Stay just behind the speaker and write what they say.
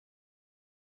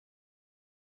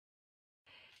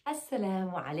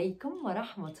Assalamu alaikum wa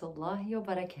rahmatullahi wa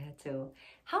barakatuh.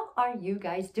 How are you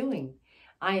guys doing?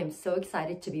 I am so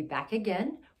excited to be back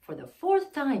again for the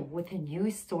fourth time with a new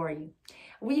story.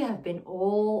 We have been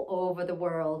all over the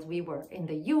world. We were in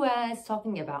the US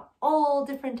talking about all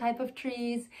different type of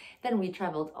trees. Then we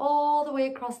traveled all the way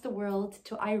across the world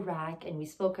to Iraq and we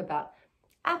spoke about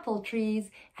apple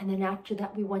trees. And then after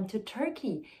that we went to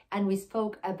Turkey and we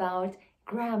spoke about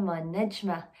Grandma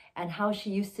Nejma and how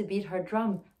she used to beat her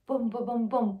drum, boom, boom, boom,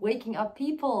 boom, waking up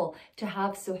people to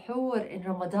have suhoor in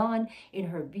Ramadan in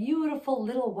her beautiful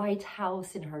little white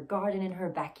house, in her garden, in her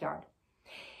backyard.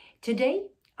 Today,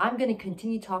 I'm going to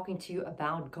continue talking to you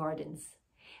about gardens.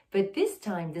 But this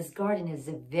time, this garden is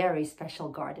a very special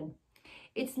garden.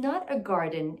 It's not a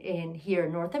garden in here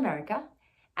in North America,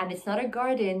 and it's not a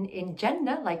garden in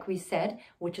Jannah, like we said,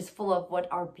 which is full of what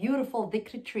are beautiful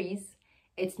dhikr trees.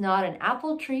 It's not an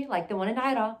apple tree like the one in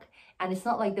Iraq, and it's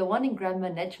not like the one in Grandma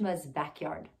Nejma's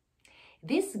backyard.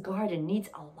 This garden needs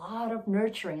a lot of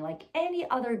nurturing like any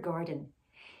other garden.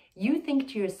 You think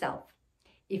to yourself,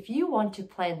 if you want to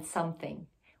plant something,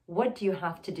 what do you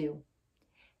have to do?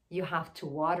 You have to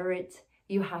water it.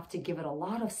 You have to give it a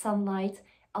lot of sunlight,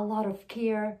 a lot of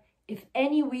care. If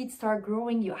any weeds start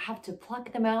growing, you have to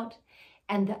pluck them out,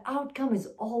 and the outcome is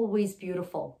always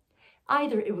beautiful.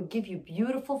 Either it will give you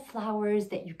beautiful flowers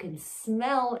that you can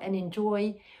smell and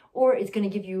enjoy, or it's going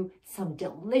to give you some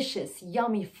delicious,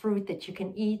 yummy fruit that you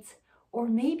can eat, or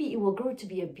maybe it will grow to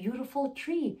be a beautiful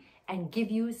tree and give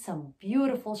you some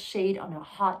beautiful shade on a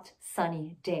hot,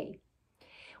 sunny day.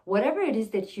 Whatever it is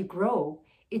that you grow,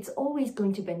 it's always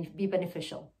going to be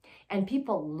beneficial, and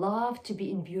people love to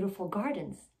be in beautiful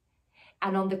gardens.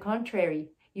 And on the contrary,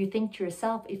 you think to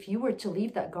yourself, if you were to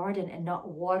leave that garden and not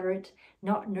water it,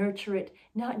 not nurture it,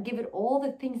 not give it all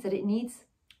the things that it needs,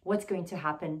 what's going to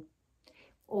happen?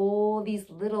 All these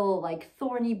little like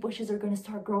thorny bushes are going to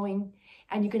start growing,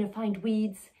 and you're going to find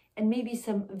weeds and maybe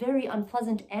some very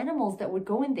unpleasant animals that would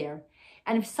go in there.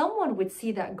 And if someone would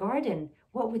see that garden,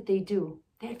 what would they do?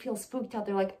 They'd feel spooked out.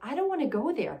 They're like, I don't want to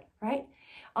go there, right?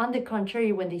 On the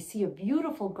contrary, when they see a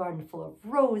beautiful garden full of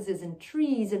roses and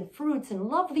trees and fruits and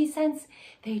lovely scents,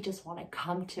 they just want to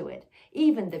come to it.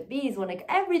 Even the bees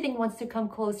everything wants to come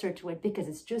closer to it because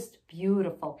it's just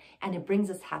beautiful and it brings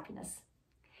us happiness.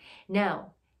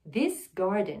 Now, this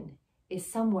garden is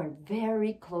somewhere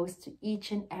very close to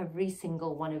each and every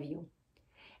single one of you.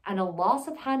 And Allah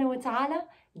subhanahu wa ta'ala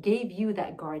gave you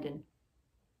that garden.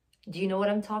 Do you know what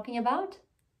I'm talking about?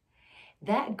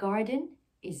 That garden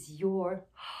is your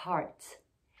heart.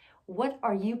 What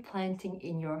are you planting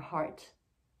in your heart?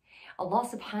 Allah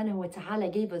subhanahu wa ta'ala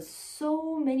gave us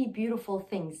so many beautiful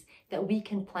things that we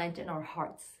can plant in our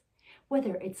hearts.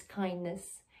 Whether it's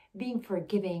kindness, being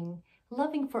forgiving,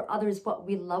 loving for others what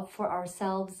we love for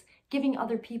ourselves, giving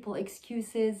other people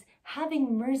excuses,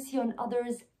 having mercy on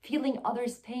others, feeling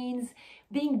others' pains,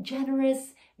 being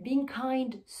generous, being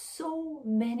kind, so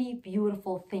many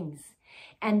beautiful things.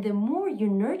 And the more you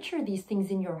nurture these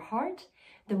things in your heart,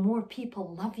 the more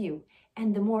people love you,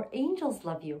 and the more angels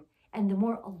love you, and the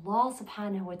more Allah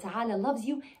subhanahu wa ta'ala loves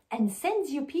you and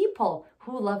sends you people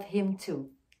who love Him too.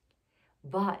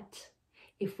 But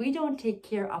if we don't take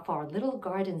care of our little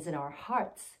gardens in our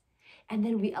hearts, and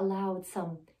then we allowed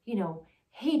some,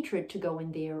 hatred to go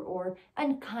in there, or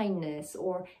unkindness,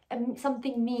 or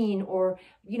something mean, or,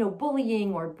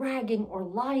 bullying, or bragging, or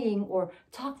lying, or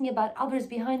talking about others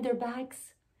behind their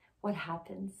backs, what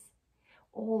happens?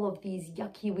 All of these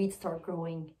yucky weeds start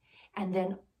growing, and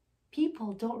then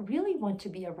people don't really want to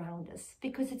be around us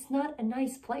because it's not a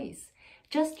nice place.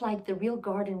 Just like the real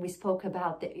garden we spoke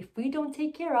about, that if we don't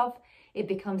take care of, it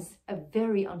becomes a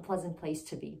very unpleasant place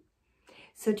to be.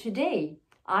 So today,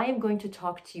 I am going to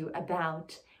talk to you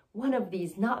about one of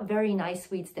these not very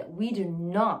nice weeds that we do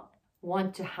not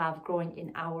want to have growing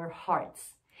in our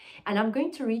hearts. And I'm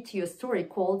going to read to you a story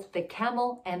called The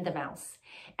Camel and the Mouse.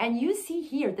 And you see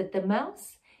here that the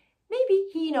mouse, maybe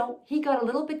he got a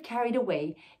little bit carried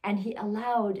away and he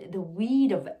allowed the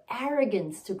weed of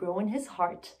arrogance to grow in his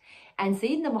heart. And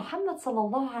Sayyidina Muhammad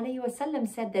sallallahu alayhi wasallam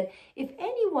said that if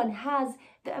anyone has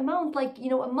the amount like,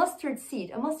 a mustard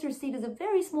seed is a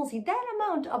very small seed, that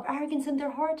amount of arrogance in their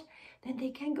heart, then they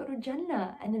can go to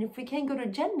Jannah. And then if we can't go to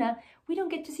Jannah, we don't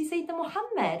get to see Sayyidina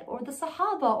Muhammad or the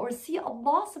Sahaba or see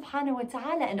Allah subhanahu wa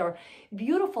ta'ala and our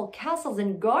beautiful castles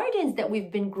and gardens that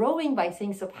we've been growing by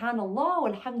saying Subhanallah,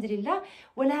 Alhamdulillah,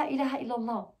 wa la ilaha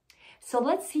illallah. So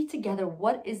let's see together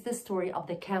what is the story of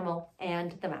the camel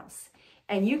and the mouse.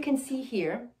 And you can see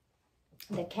here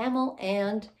the camel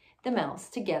and the mouse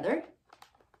together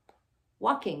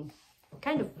walking.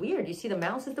 Kind of weird. You see the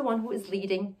mouse is the one who is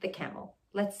leading the camel.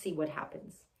 Let's see what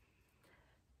happens.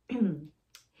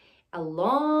 A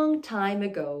long time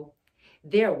ago,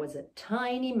 there was a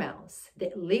tiny mouse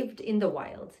that lived in the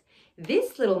wild.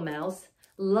 This little mouse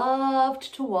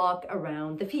loved to walk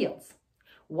around the fields.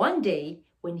 One day,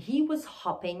 when he was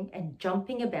hopping and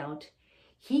jumping about,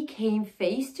 he came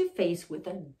face to face with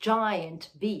a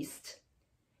giant beast.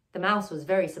 The mouse was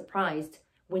very surprised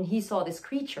when he saw this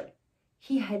creature.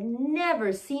 He had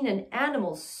never seen an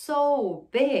animal so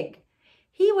big.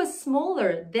 He was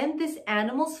smaller than this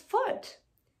animal's foot.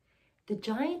 The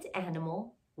giant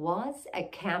animal was a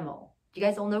camel. You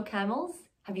guys all know camels?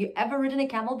 Have you ever ridden a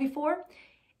camel before?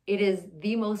 It is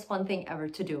the most fun thing ever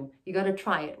to do. You got to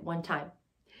try it one time.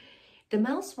 The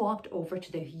mouse walked over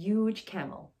to the huge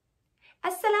camel.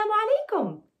 "Assalamu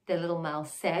alaikum," the little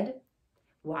mouse said.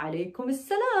 "Wa alaikum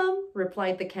assalam,"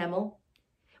 replied the camel.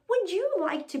 "Would you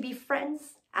like to be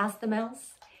friends?" asked the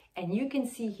mouse. And you can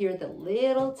see here the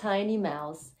little tiny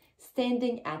mouse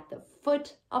standing at the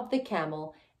foot of the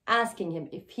camel, asking him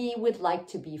if he would like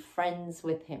to be friends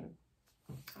with him.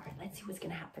 All right, let's see what's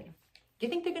going to happen. Do you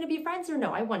think they're going to be friends or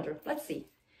no? I wonder. Let's see.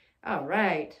 All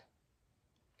right.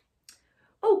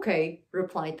 "Okay,"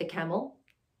 replied the camel.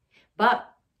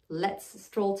 "But let's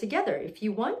stroll together. If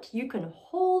you want, you can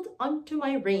hold onto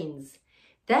my reins.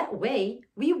 That way,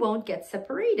 we won't get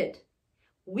separated.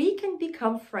 We can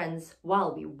become friends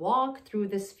while we walk through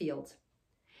this field."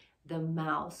 The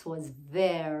mouse was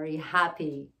very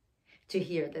happy to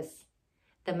hear this.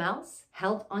 The mouse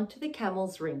held onto the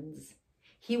camel's reins.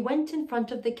 He went in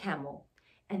front of the camel,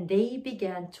 and they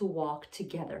began to walk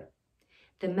together.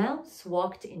 The mouse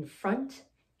walked in front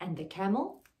and the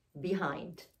camel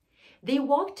behind. They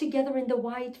walked together in the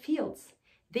wide fields.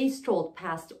 They strolled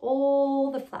past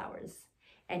all the flowers.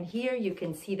 And here you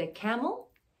can see the camel.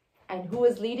 And who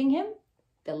is leading him?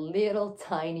 The little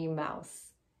tiny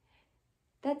mouse.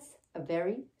 That's a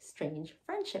very strange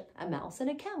friendship, a mouse and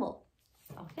a camel.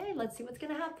 Okay, let's see what's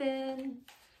going to happen.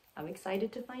 I'm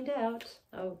excited to find out.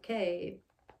 Okay.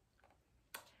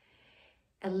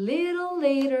 A little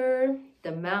later,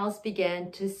 the mouse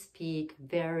began to speak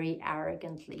very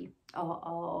arrogantly.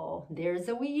 Uh-oh, there's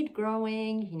a weed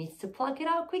growing. He needs to pluck it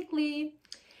out quickly.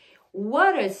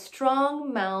 "What a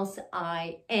strong mouse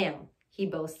I am," he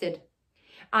boasted.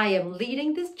 "I am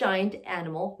leading this giant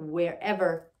animal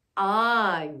wherever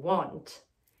I want."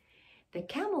 The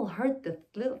camel heard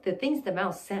the things the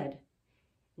mouse said.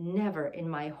 "Never in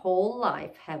my whole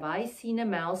life have I seen a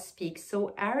mouse speak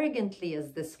so arrogantly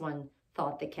as this one,"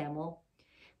 thought the camel.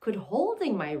 Could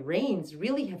holding my reins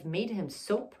really have made him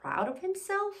so proud of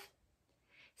himself?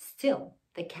 Still,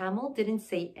 the camel didn't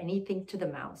say anything to the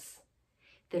mouse.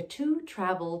 The two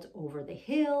traveled over the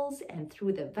hills and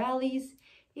through the valleys.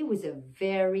 It was a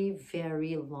very,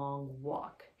 very long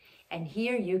walk. And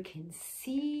here you can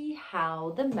see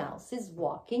how the mouse is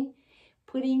walking,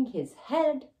 putting his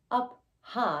head up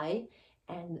high.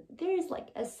 And there's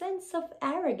like a sense of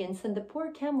arrogance. And the poor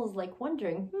camel's like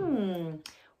wondering,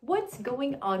 what's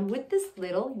going on with this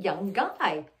little young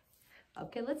guy?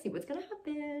 Okay, let's see what's going to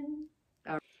happen.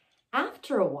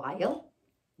 After a while,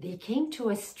 they came to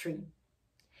a stream.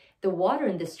 The water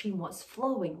in the stream was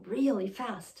flowing really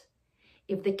fast.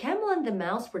 If the camel and the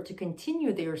mouse were to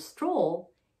continue their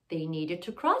stroll, they needed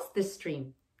to cross the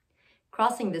stream.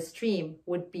 Crossing the stream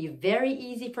would be very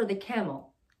easy for the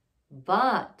camel,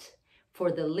 but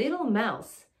for the little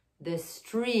mouse, the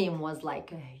stream was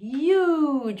like a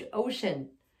huge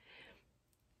ocean.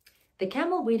 The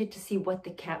camel waited to see what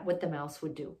the mouse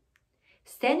would do.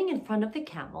 Standing in front of the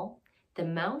camel, the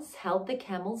mouse held the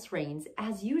camel's reins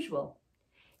as usual.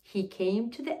 He came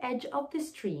to the edge of the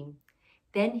stream.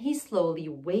 Then he slowly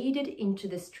waded into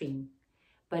the stream.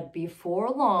 But before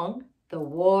long, the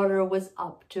water was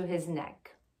up to his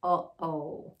neck.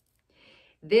 Uh-oh.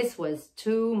 This was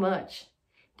too much.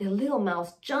 The little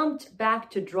mouse jumped back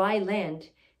to dry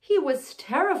land. He was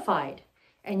terrified.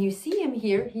 And you see him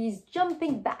here, he's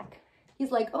jumping back.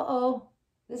 He's like, uh-oh,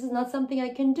 this is not something I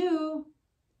can do.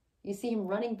 You see him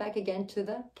running back again to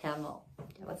the camel.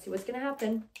 Okay, let's see what's going to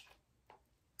happen.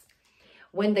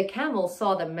 When the camel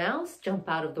saw the mouse jump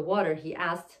out of the water, he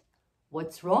asked,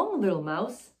 "What's wrong, little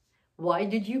mouse? Why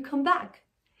did you come back?"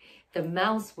 The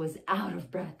mouse was out of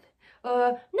breath.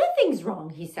 Nothing's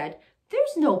wrong," he said.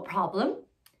 "There's no problem."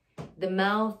 The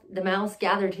mouse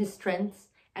gathered his strength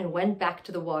and went back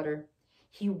to the water.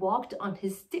 He walked on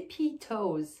his tippy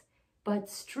toes, but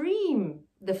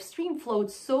the stream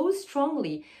flowed so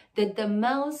strongly that the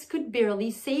mouse could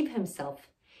barely save himself.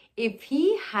 If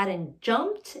he hadn't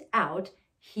jumped out,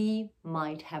 he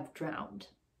might have drowned.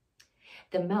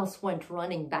 The mouse went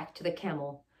running back to the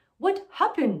camel. "What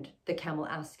happened?" the camel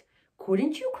asked.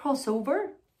 "Couldn't you cross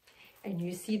over?" And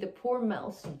you see the poor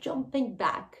mouse jumping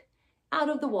back out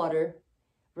of the water,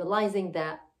 realizing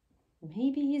that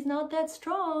maybe he's not that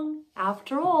strong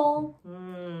after all.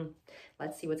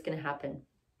 Let's see what's going to happen.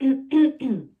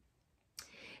 The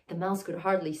mouse could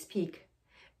hardly speak.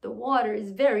 "The water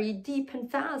is very deep and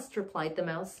fast," replied the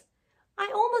mouse.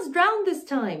 "I almost drowned this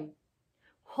time."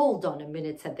 "Hold on a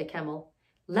minute," said the camel.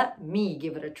 "Let me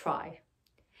give it a try."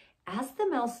 As the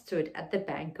mouse stood at the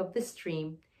bank of the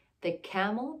stream, the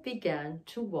camel began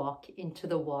to walk into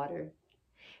the water.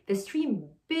 The stream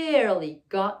barely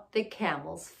got the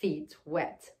camel's feet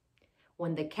wet.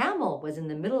 When the camel was in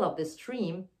the middle of the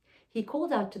stream, he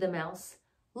called out to the mouse,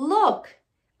 "Look,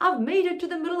 I've made it to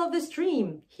the middle of the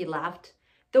stream," he laughed.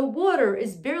 "The water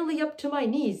is barely up to my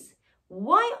knees.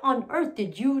 Why on earth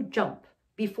did you jump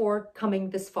before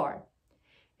coming this far?"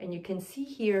 And you can see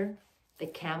here the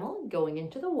camel going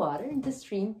into the water, in the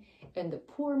stream, and the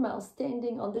poor mouse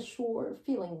standing on the shore,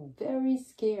 feeling very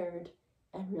scared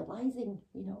and realizing,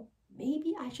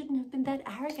 maybe I shouldn't have been that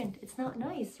arrogant. It's not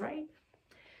nice, right?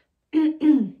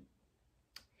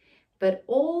 "But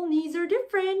all knees are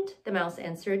different," the mouse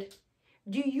answered.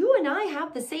 "Do you and I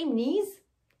have the same knees?"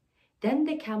 Then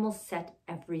the camel set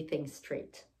everything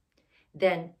straight.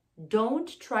 "Then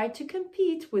don't try to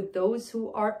compete with those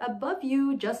who are above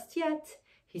you just yet,"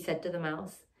 he said to the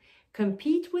mouse.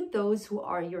 "Compete with those who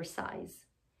are your size."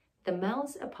 The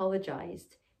mouse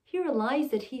apologized. He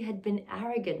realized that he had been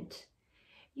arrogant.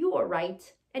 "You are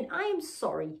right, and I am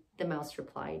sorry," the mouse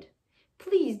replied.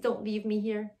 "Please don't leave me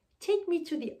here. Take me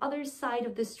to the other side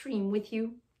of the stream with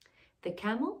you." The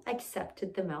camel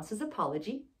accepted the mouse's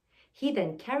apology. He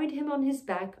then carried him on his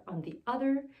back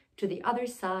to the other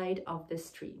side of the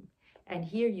stream. And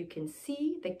here you can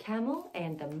see the camel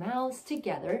and the mouse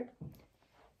together.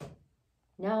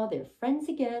 Now they're friends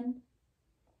again.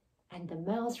 And the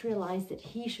mouse realized that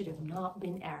he should have not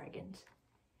been arrogant.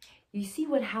 You see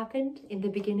what happened in the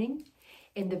beginning?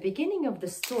 In the beginning of the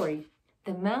story,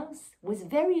 the mouse was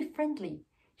very friendly.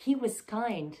 He was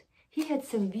kind. He had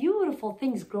some beautiful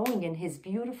things growing in his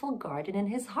beautiful garden in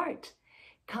his heart.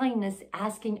 Kindness,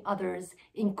 asking others,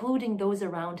 including those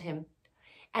around him.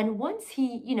 And once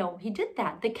he did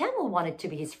that, the camel wanted to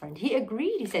be his friend. He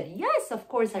agreed. He said, "Yes, of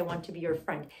course I want to be your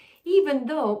friend." Even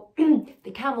though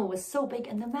the camel was so big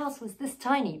and the mouse was this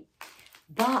tiny.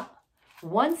 But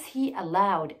once he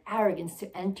allowed arrogance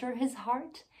to enter his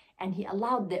heart, and he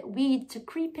allowed that weed to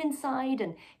creep inside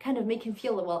and kind of make him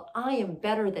feel, well, I am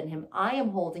better than him. I am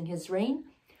holding his rein.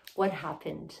 What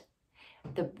happened?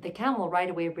 The camel right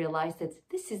away realized that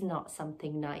this is not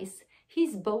something nice.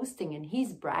 He's boasting and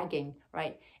he's bragging,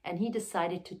 right? And he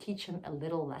decided to teach him a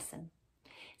little lesson.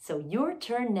 So your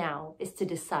turn now is to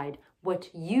decide what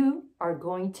you are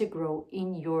going to grow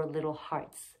in your little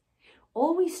hearts.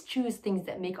 Always choose things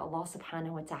that make Allah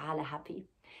subhanahu wa ta'ala happy.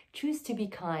 Choose to be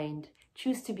kind.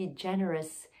 Choose to be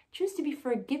generous. Choose to be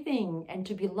forgiving and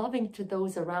to be loving to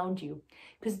those around you.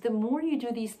 Because the more you do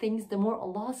these things, the more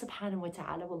Allah subhanahu wa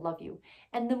ta'ala will love you.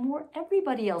 And the more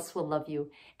everybody else will love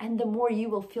you. And the more you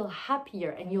will feel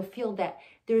happier and you'll feel that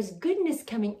there's goodness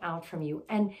coming out from you.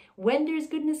 And when there's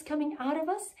goodness coming out of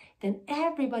us, then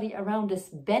everybody around us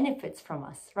benefits from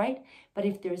us, right? But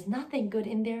if there's nothing good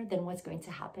in there, then what's going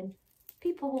to happen?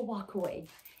 People will walk away.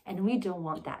 And we don't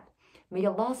want that. May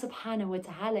Allah subhanahu wa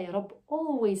ta'ala, Ya Rabb,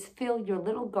 always fill your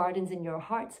little gardens in your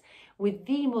hearts with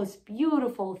the most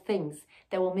beautiful things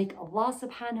that will make Allah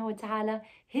subhanahu wa ta'ala,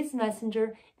 His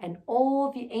messenger, and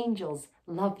all the angels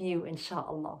love you,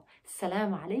 inshaAllah.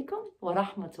 Assalamu alaikum wa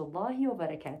rahmatullahi wa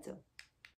barakatuh.